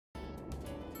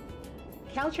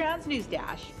Caltrans News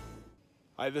Dash.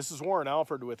 Hi, this is Warren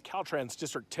Alford with Caltrans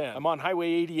District 10. I'm on Highway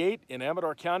 88 in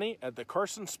Amador County at the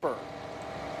Carson Spur.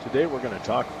 Today we're going to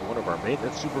talk with one of our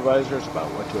maintenance supervisors about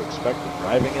what to expect when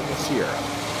driving in the Sierra.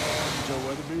 I'm Joe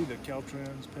Weatherby, the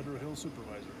Caltrans Peddler Hill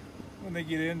Supervisor. When they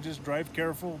get in, just drive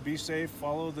careful, be safe,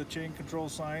 follow the chain control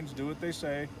signs, do what they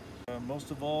say.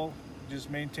 Most of all, just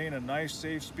maintain a nice,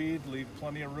 safe speed, leave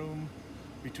plenty of room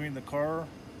between the car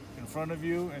in front of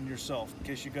you and yourself. In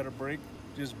case you got a brake,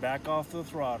 just back off the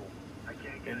throttle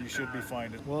and you should be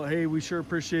fine. Well, hey, we sure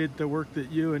appreciate the work that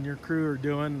you and your crew are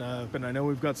doing, and I know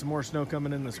we've got some more snow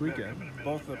coming in this weekend.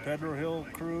 Both the Peddler Hill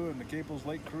crew and the Caples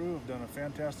Lake crew have done a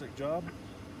fantastic job,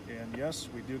 and yes,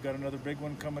 we do got another big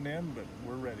one coming in, but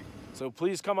we're ready. So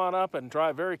please come on up and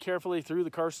drive very carefully through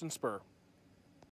the Carson Spur.